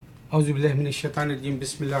Auzubillahiminash-shaytanir-rajim.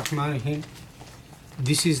 Bismillahir-rahmanir-rahim.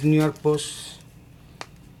 This is New York Post.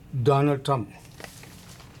 Donald Trump.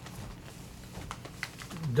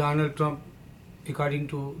 Donald Trump, according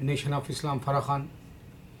to Nation of Islam, Farah Khan,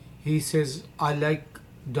 he says, I like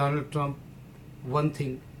Donald Trump one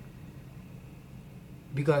thing,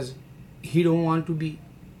 because he don't want to be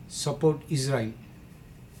support Israel.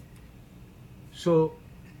 So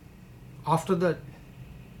after that,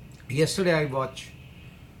 yesterday I watched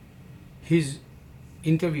his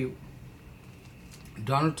interview.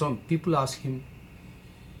 Donald Trump, people ask him,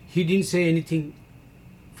 he didn't say anything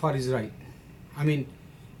for Israel. I mean,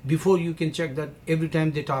 before you can check that every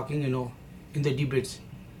time they're talking, in the debates,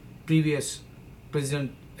 previous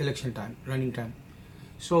president election time, running time.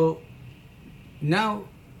 So now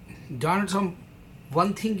Donald Trump,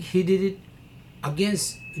 one thing he did it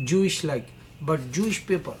against Jewish but Jewish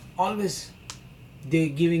people always they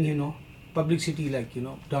giving publicity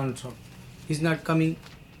Donald Trump. He's not coming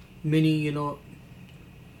many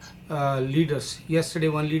leaders. Yesterday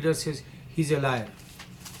one leader says he's a liar.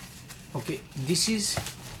 Okay, this is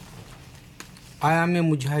I am a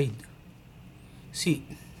mujahid. See,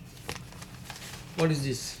 what is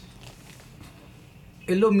this?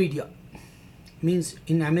 Yellow media means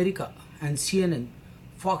in America and CNN,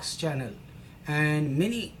 Fox channel, and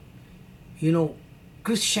many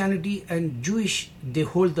Christianity and Jewish, they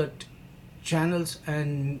hold that channels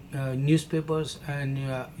and newspapers and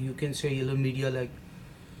you can say yellow media,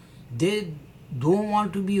 they don't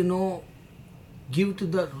want to be give to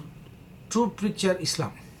the true picture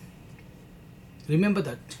Islam. Remember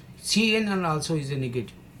that CNN also is a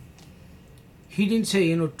negative. He didn't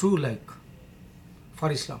say true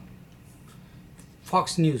for Islam.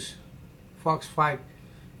 Fox News, Fox 5,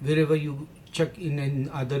 wherever you check in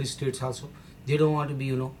other states also, they don't want to be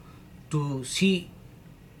to see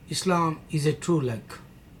Islam is a true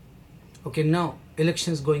Okay, now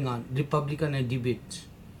elections going on, Republican and debates,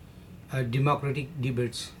 Democratic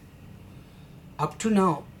debates. Up to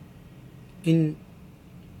now, in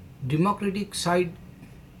Democratic side,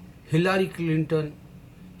 Hillary Clinton,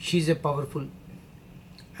 she's a powerful,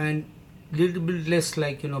 and little bit less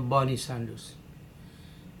Bernie Sanders,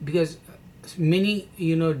 because many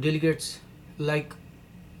delegates like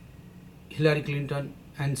Hillary Clinton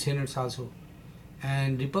and senates also,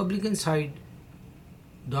 and Republican side,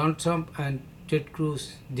 Donald Trump and Ted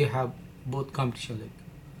Cruz, they have both competition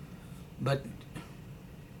but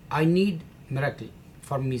I need miracle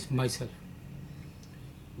for myself.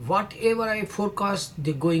 Whatever I forecast,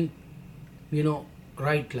 they're going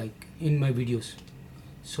right in my videos.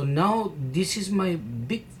 So now this is my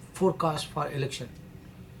big forecast for election.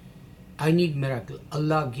 I need miracle.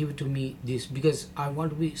 Allah give to me this, because I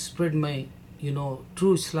want to be spread my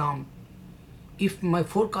true Islam. If my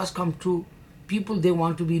forecast come true, people they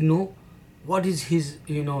want to be know what is his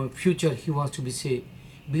future he wants to be say,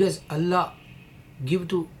 because Allah give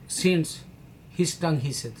to saints his tongue,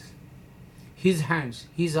 he says, his hands,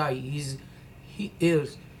 his eye, his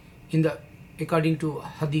ears, in the according to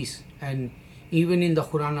hadith, and even in the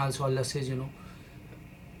Quran also Allah says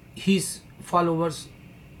his followers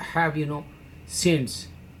have saints,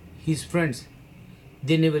 his friends,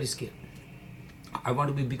 they never scared. I want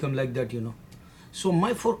to be become like that So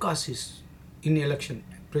my forecast is in election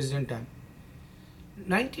president time,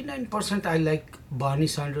 99% I like Bernie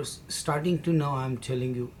Sanders. Starting to now, I'm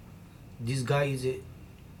telling you, this guy is a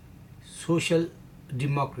social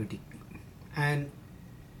democratic, and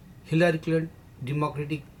Hillary Clinton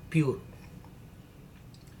democratic pure.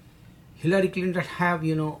 Hillary Clinton have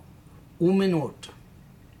women vote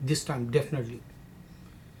this time definitely,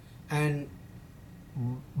 and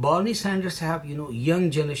Bernie Sanders have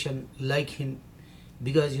young generation like him,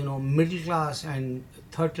 because middle class and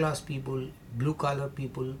third class people, blue collar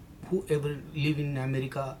people, whoever live in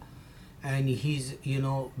America, and he's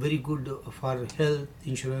very good for health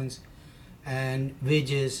insurance and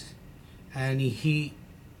wages, and he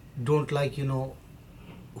don't like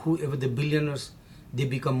whoever the billionaires, they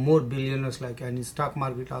become more billionaires and in stock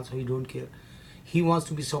market also he don't care. He wants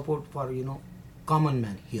to be support for common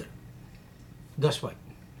man here. That's why.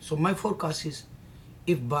 So my forecast is,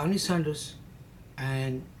 if Bernie Sanders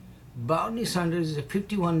is a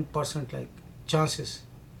 51% chances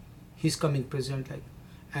he's coming president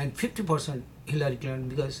and 50% Hillary Clinton,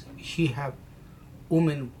 because she have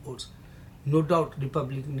women votes. No doubt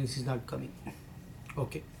Republican is not coming.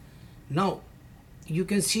 Okay. Now you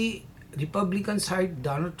can see Republican side,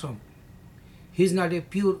 Donald Trump, he's not a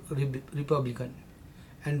pure Republican,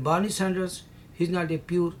 and Bernie Sanders, he's not a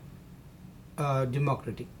pure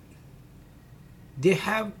Democratic. They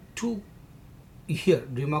have two here,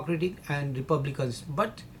 Democratic and Republicans,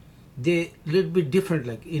 but they little bit different.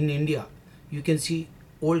 Like in India, you can see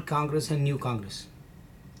old Congress and new Congress.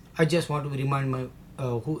 I just want to remind my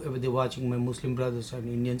whoever they're watching, my Muslim brothers and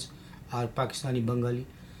Indians or Pakistani, Bengali.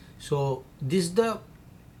 So this is the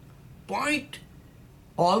point.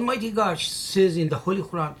 Almighty God says in the Holy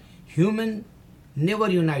Quran, human never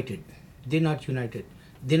united. They're not united.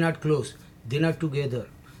 They're not close. They're not together.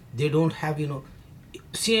 They don't have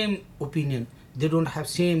same opinion. They don't have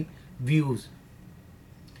same views.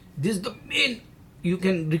 This is the main you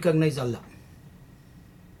can recognize Allah.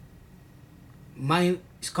 My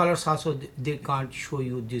scholars also they can't show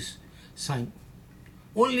you this sign.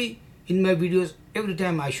 Only in my videos every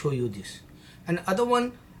time I show you this. And other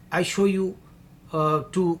one I show you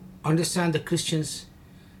to understand the Christians,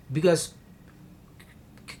 because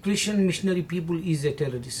Christian missionary people is a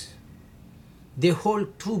terrorist. They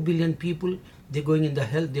hold 2 billion people. They're going in the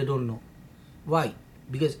hell. They don't know why.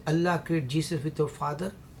 Because Allah created Jesus with our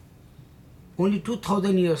Father. Only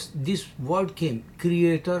 2000 years this word came.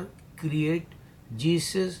 Creator create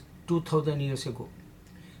Jesus 2000 years ago.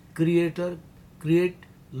 Creator create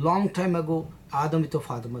long time ago Adam with a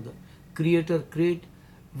father mother. Creator create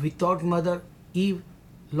without mother Eve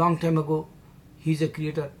long time ago. He's a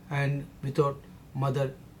creator, and without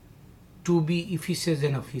mother to be, if he says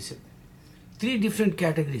enough, he said. 3 different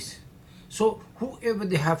categories. So whoever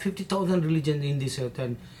they have 50,000 religions in this earth,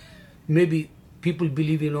 and maybe people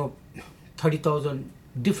believe 30,000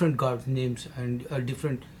 different God names and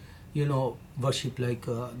different worship, like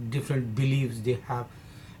different beliefs they have.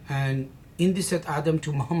 And in this earth, Adam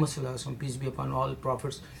to Muhammad sallallahu alaihi wasallam, peace be upon all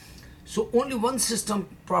prophets. So only one system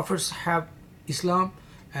prophets have, Islam,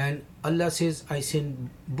 and Allah says I send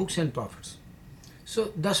books and prophets.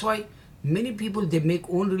 So that's why many people they make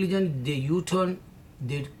own religion, they U-turn,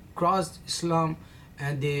 they cross Islam,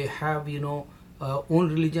 and they have own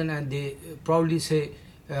religion, and they proudly say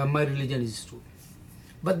my religion is true.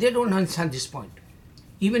 But they don't understand this point.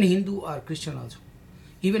 Even Hindu or Christian also,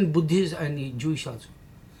 even Buddhist and Jewish also.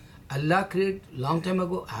 Allah created long time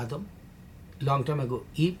ago Adam, long time ago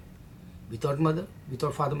Eve, without mother,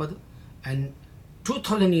 without father mother, and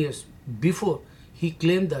 2000 years before he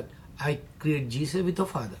claimed that I create Jesus with a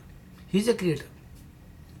father. He's a creator.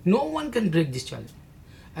 No one can break this challenge.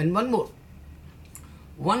 And one more.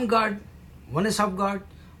 One God, oneness of God,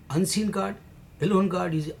 unseen God, alone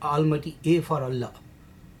God is Almighty, A for Allah.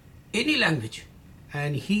 Any language.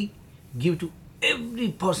 And He give to every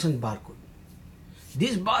person barcode.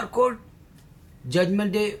 This barcode,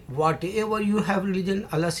 Judgment Day, whatever you have religion,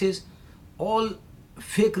 Allah says, all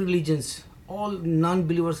fake religions, all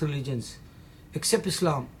non-believers religions, except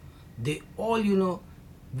Islam, they all,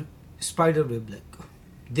 spider web like.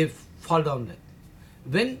 They fall down like.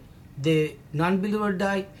 When the non-believer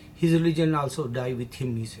die, his religion also die with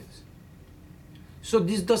him, he says. So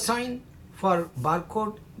this is the sign for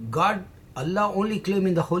barcode. God, Allah only claim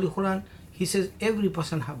in the Holy Quran, He says every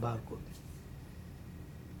person have barcode.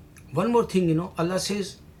 One more thing, Allah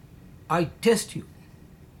says, I test you.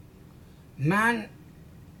 Man,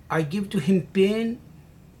 I give to him pain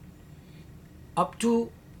up to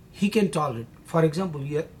he can tolerate. For example,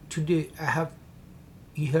 today I have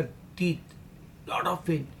ear, teeth, lot of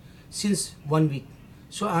pain since 1 week.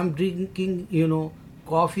 So I'm drinking,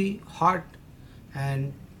 coffee, hot,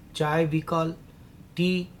 and chai we call,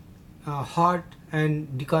 tea, hot,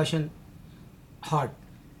 and decoction, hot.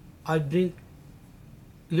 I drink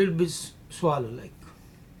little bit swallow like.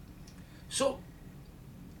 So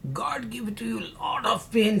God give it to you lot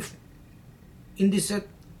of pain in this earth.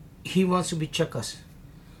 He wants to be check us.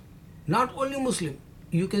 Not only Muslim,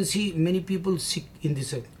 you can see many people sick in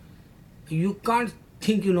this earth. You can't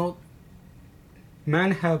think,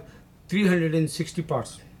 man have 360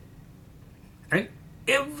 parts. And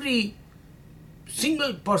every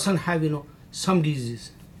single person have, some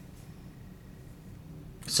disease.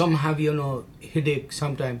 Some have, headache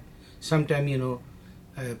sometime,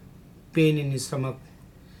 pain in his stomach,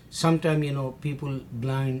 sometime, people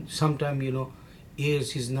blind, sometime,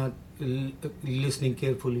 ears is not listening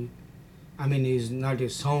carefully. I mean, is not a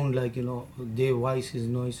sound like, their voice is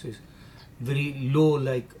noise is very low,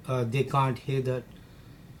 like they can't hear that.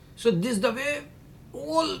 So this is the way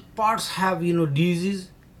all parts have, disease,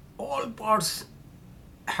 all parts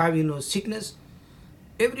have, sickness.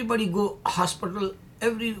 Everybody go hospital,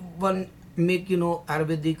 everyone make,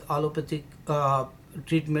 Ayurvedic, allopathic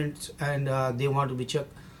treatments, and they want to be checked.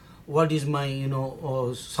 What is my,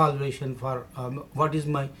 salvation for, what is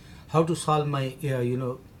my, how to solve my,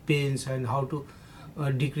 pains, and how to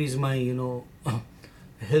decrease my,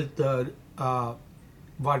 health,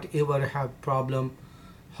 whatever have problem,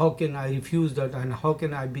 how can I refuse that, and how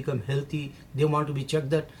can I become healthy? They want to be checked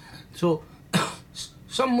that. So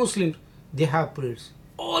some Muslims, they have prayers.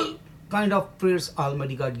 All kind of prayers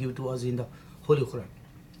Almighty God give to us in the Holy Quran.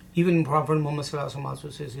 Even Prophet Muhammad Sallallahu Alaihi Wasallam also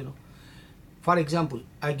says, for example,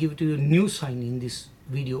 I give to you a new sign in this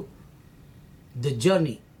video. The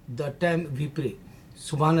journey, the time we pray,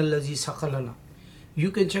 Subhanallazi Sakhalana.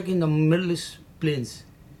 You can check in the Middle East planes,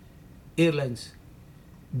 airlines.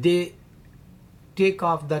 They take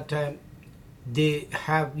off that time. They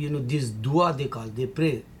have, this dua they call, they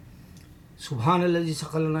pray. Subhanallazi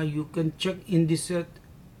Sakhalana. You can check in this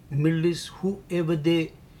Middle East, whoever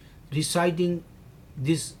they reciting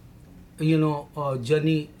this,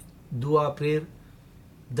 journey, dua, prayer,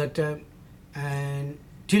 that time, and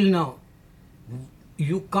till now,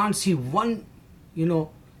 you can't see one,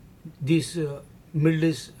 these Middle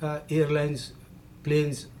East airlines,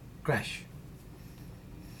 planes crash.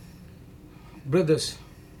 Brothers,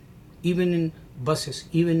 even in buses,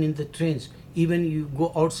 even in the trains, even you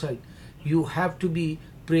go outside, you have to be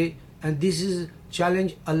pray, and this is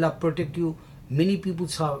challenge. Allah protect you. Many people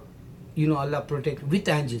saw, Allah protect with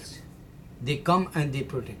angels. They come and they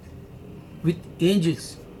protect with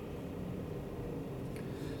angels.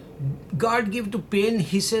 God gave to pain.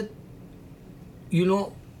 He said,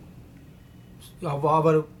 of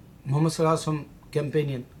our Muhammad Sallallahu Alaihi Wasallam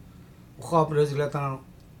companion,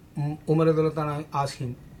 Umar asked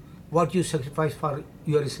him, what you sacrifice for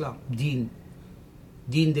your Islam? Deen.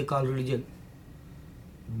 Deen they call religion.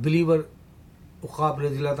 Believer,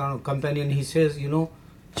 companion, he says,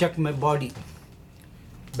 check my body.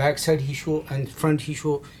 Backside he show and front he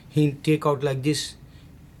show. He take out like this,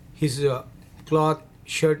 his cloth,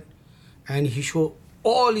 shirt, and he show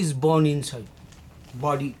all is born inside.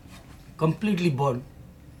 Body completely born.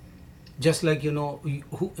 Just like,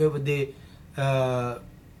 whoever they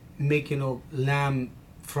make, lamb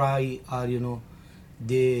fry, or,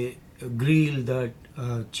 they grill that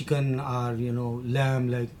chicken, or, lamb,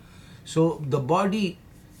 like. So the body,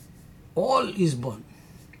 all is born.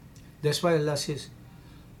 That's why Allah says,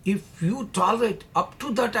 if you tolerate, up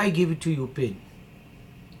to that I give it to you pain.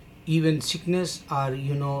 Even sickness, or,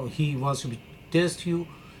 he wants to test you.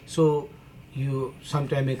 So you,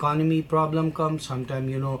 sometime economy problem comes, sometime,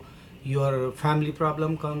 your family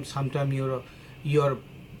problem comes, sometime your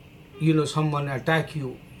someone attack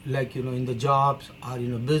you, like, in the jobs, or,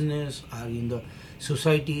 business, or in the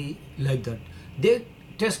society, like that. They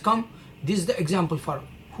test come. This is the example for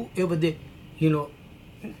whoever they,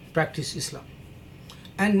 practice Islam.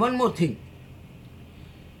 And one more thing,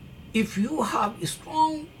 if you have a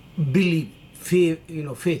strong belief, faith,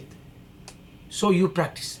 so you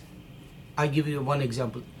practice. I give you one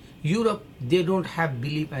example. Europe, they don't have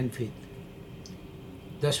belief and faith.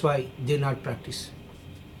 That's why they not practice.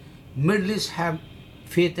 Middle East have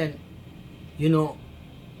faith and,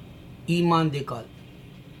 iman they call.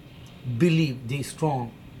 Believe, they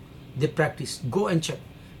strong. They practice. Go and check.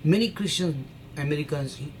 Many Christians,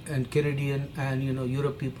 Americans and Canadian and,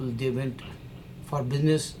 Europe people, they went for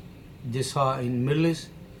business. They saw in Middle East,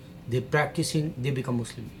 they practicing, they become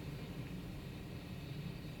Muslim.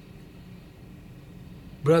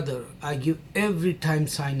 Brother, I give every time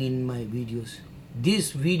sign in my videos.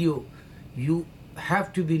 This video, you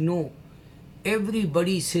have to be know.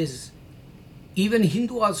 Everybody says, even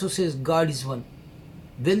Hindu also says God is one.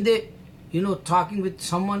 When they, talking with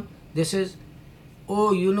someone, they says,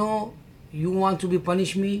 oh, you want to be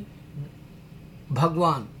punish me?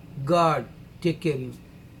 Bhagwan, God, take care of you.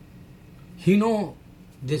 He know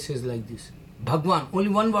this is like this. Bhagwan, only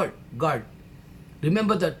one word, God.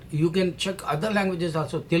 Remember that. You can check other languages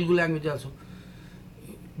also, Telugu language also.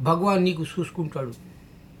 Bhagwan నీకు చూసుకుంటాడు.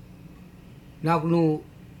 నాకు నువ్వు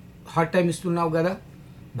hard time ఇస్తున్నావు కదా,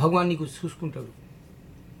 భగవాన్ నీకు చూసుకుంటాడు.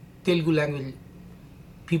 Telugu language,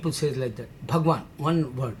 people says like that. Bhagwan,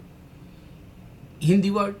 one word.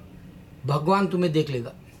 Hindi word, भगवान तुम्हें देख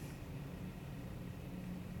लेगा.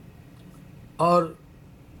 और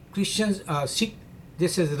Christians, Sikh,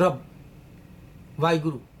 this is Rab,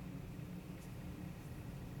 Vaheguru,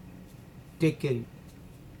 take care of you.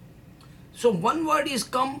 So one word is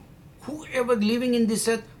come, whoever living in this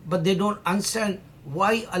earth, but they don't understand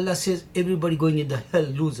why Allah says everybody going in the hell,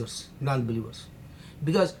 losers, non-believers.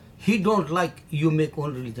 Because He don't like you make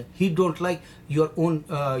own religion. He don't like your own,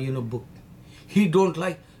 book. He don't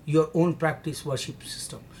like your own practice worship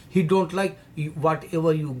system. He don't like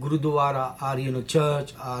whatever you Gurudwara or,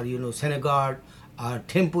 church or, synagogue or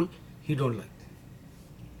temple. He don't like.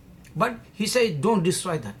 But He says, don't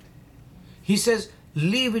destroy that. He says,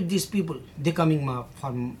 live with these people. They coming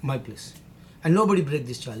from my place. And nobody break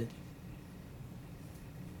this challenge.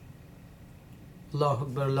 Allah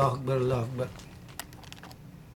Akbar, Allah Akbar, Allah Akbar.